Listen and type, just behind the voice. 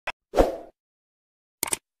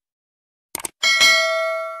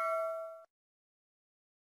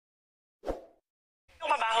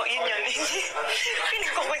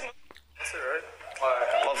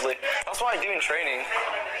That's what I do in training.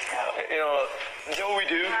 You know what we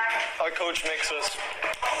do? Our coach makes us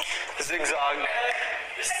zigzag,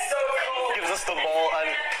 gives us the ball,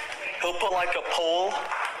 and he'll put like a pole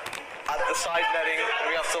at the side netting, and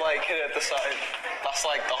we have to like hit it at the side. That's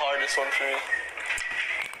like the hardest one for me.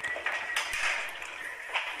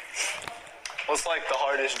 What's like the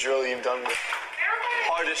hardest drill you've done?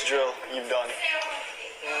 Hardest drill you've done?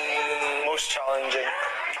 Most challenging.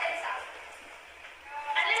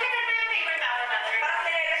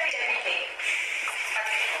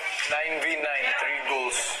 9v9, 3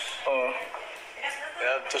 goals. Oh. You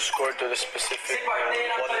have to score to the specific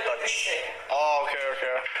one touch. Oh,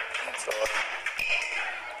 okay. So,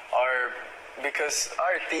 because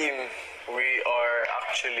our team, we are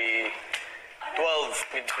actually 12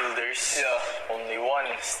 midfielders. Yeah. Only one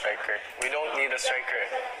striker. We don't need a striker.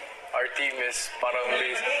 Our team is parang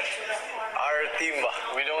our team ba?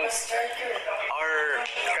 We don't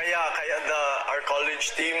our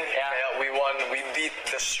college team, kaya we won. We beat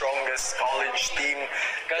the strongest college team.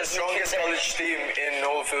 The strongest college team in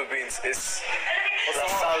the Philippines is La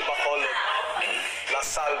Salle Bacolod.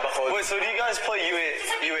 Wait, so do you guys play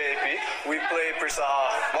UAP? We play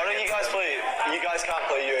BISAYA. Why don't you guys play? You guys can't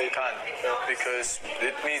play UAP. Because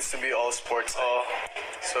it needs to be all sports.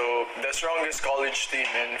 So the strongest college team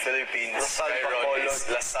in Philippines is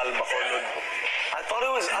La Salle Bacolod. I thought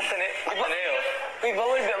it was Ateneo. Wait,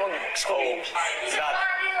 bawal ba mag-school games?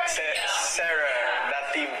 Sarah,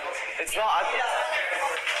 that team. It's not.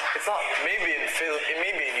 Maybe in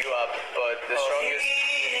UAP, but the strongest.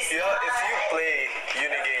 Yeah, if you play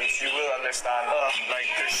uni games, you will understand. Like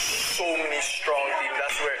there's so many strong teams.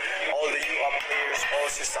 That's where all the UAP players, all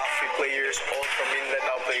Sisafi players, all from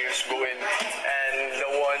Mindanao players go in. And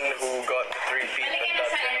the one who got the 3-peat in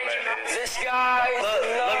that tournament is this guy.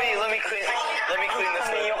 Let me clean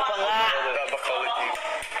this up.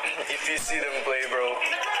 If you see them play, bro,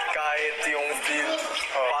 kahit yung field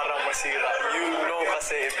parang masira, you know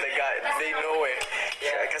kasi if the guy, they know it.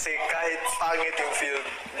 Kasi kahit pangit yung field,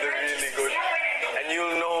 they're really good. And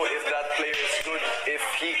you'll know if that player is good if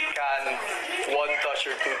he can one-touch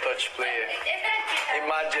or two-touch play.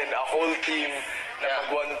 Imagine a whole team na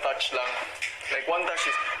mag-one-touch lang. Like one-touch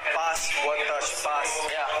is pass, one-touch, pass.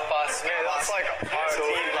 Yeah, pass. Yeah, that's like our so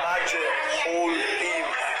team. Imagine whole team.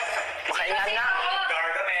 Makaingan na.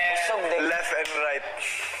 Left and right.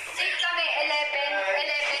 Safe kami,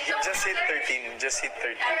 11. Just hit 13. Hindi,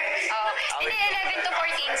 11 to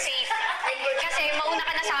 14, safe. Kasi mauna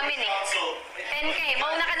ka na sa amin eh. 10K,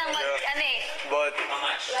 mauna ka nang But,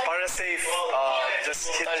 para safe, just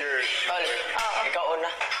hit your... Ikaw una.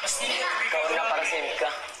 Ikaw una para safe ka.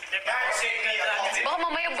 Baka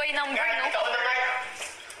mamaya by number, no?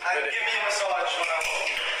 I'll give you a massage when I'm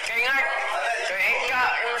home. Kaya nga,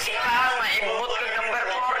 kaya yung sikahan, maibot ka number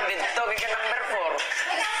 4, dito ka number 4.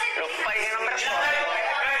 Lupay ka number 4.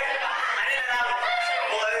 Ano na lang?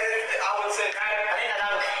 I would say... Ano na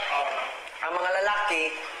lang? Ang mga lalaki,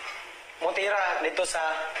 mutira dito sa...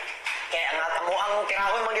 Kaya ang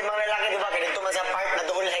tirahoy mga mga lalaki, di ba? Kaya dito man sa part na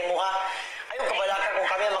doon sa imuha. Ayun, kabalaka kung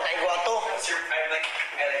kami ang makaigwato.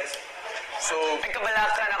 So... Ay,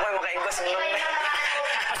 kabalaka na ako yung makaigwas.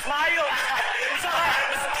 Mas mayo! Mas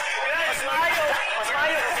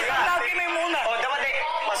mayo! Lalaki may muna. O, dapat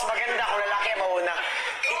mas maganda kung lalaki ang mauna.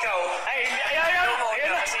 Ikaw? Ay, ayaw mo.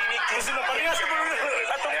 Gusto na parehas ka mo.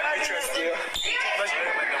 I trust you.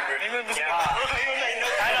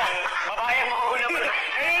 Ano? Babae ang mauna mo.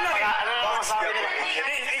 Ayun na. Ano lang masabi nila?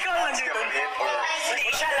 Ikaw lang dito.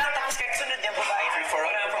 Siya lang, tapos kahit sunod yung babae. For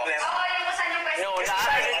all problem. No,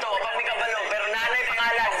 naanay dito. Pag may kabalo. Pero nanay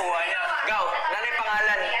pangalan. Gaw, nanay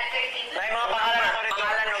pangalan. Nanay mga pangalan ako rito.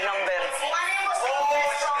 Pangalan o number.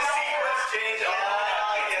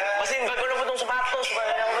 Basin, bago na po itong sapatos.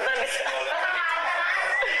 Bago na po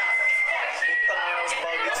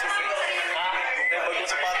itong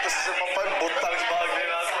sapatos sa pampagbutan sa bagay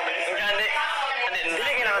natin. Hindi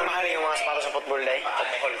kailangan mahalin yung mga sapatos sa football day.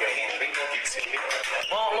 Mahal kayo.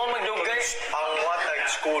 Mo magdugay. Ang watag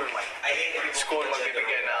school man. School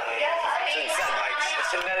magbibigyan ng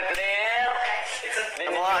National player.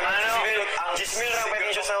 ang Gismil lang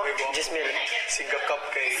pwede siya sa Gismil. Siga Cup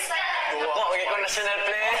kay Oo, ikaw national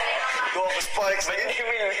player. Duwa ko spikes na yun.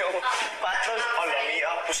 Gismil yung patron.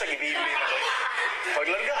 Alamiya po sa gibili na kayo.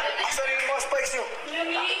 Paglarga, asan yung mga spikes nyo?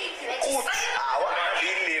 Coach! Awa na,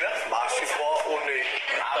 bili na. Massive po ako na eh.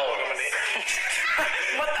 Awa naman eh.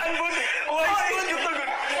 Bataan po ni. Why is it yung tagon?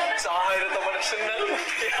 Sa akin na naman national.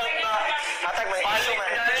 Matag may issue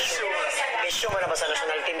man. Issue man na ba sa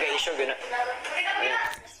national team kay issue gano'n?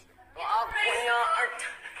 Ako niya art.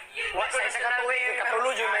 Wala sa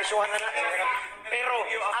katulog yung may isuhan na na. Pero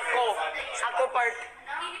Pero ako part,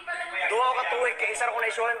 duha ka tuwig, kay isa ko na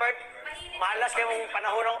isuhan part, malas kayo mong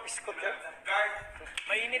panahon ako, iskot yun.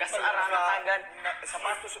 Mainit Kas arang-atangan.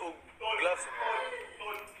 Sapatos o gloves.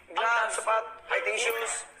 Gloves, sapat, fighting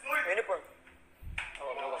shoes, uniform.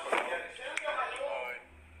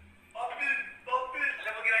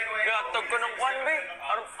 Gatog ko ng kwan, be.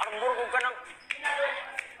 Arbor ko ka ng...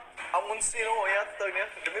 Ang unsi no, yatag niya.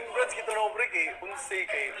 Remembrance kita na break eh. Unsi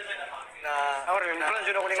kay na... Ako, remembrance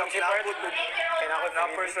yun ako ni Kamsi part. Na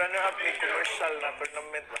first runner-up ni commercial na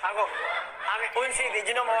tournament. Ako, ang unsi, di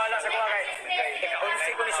yun mawala sa kuha kay. Unsi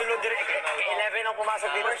ko ni sulod dire, kay 11 ang pumasok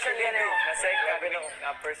din. Commercial yan eh. Na second, na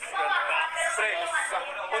first runner-up. Pre,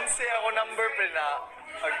 unsi ako number pre na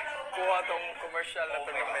kuha tong commercial na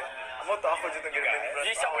tournament. Amo to ako dito ng remembrance.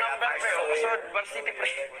 Gisa ko number pre, usod, varsity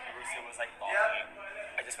pre. Brucey was like talking.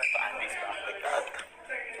 I just went to Andy's back like that.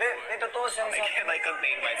 May totoo siya I can't like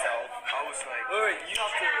contain myself. I was like, wait, you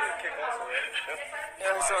have to kick also, right?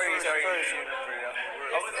 Yeah, sorry. First, you remember, yeah.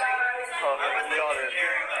 I was like, oh, you got it.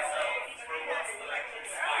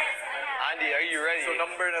 Andy, are you ready? So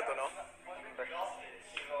number na to, no?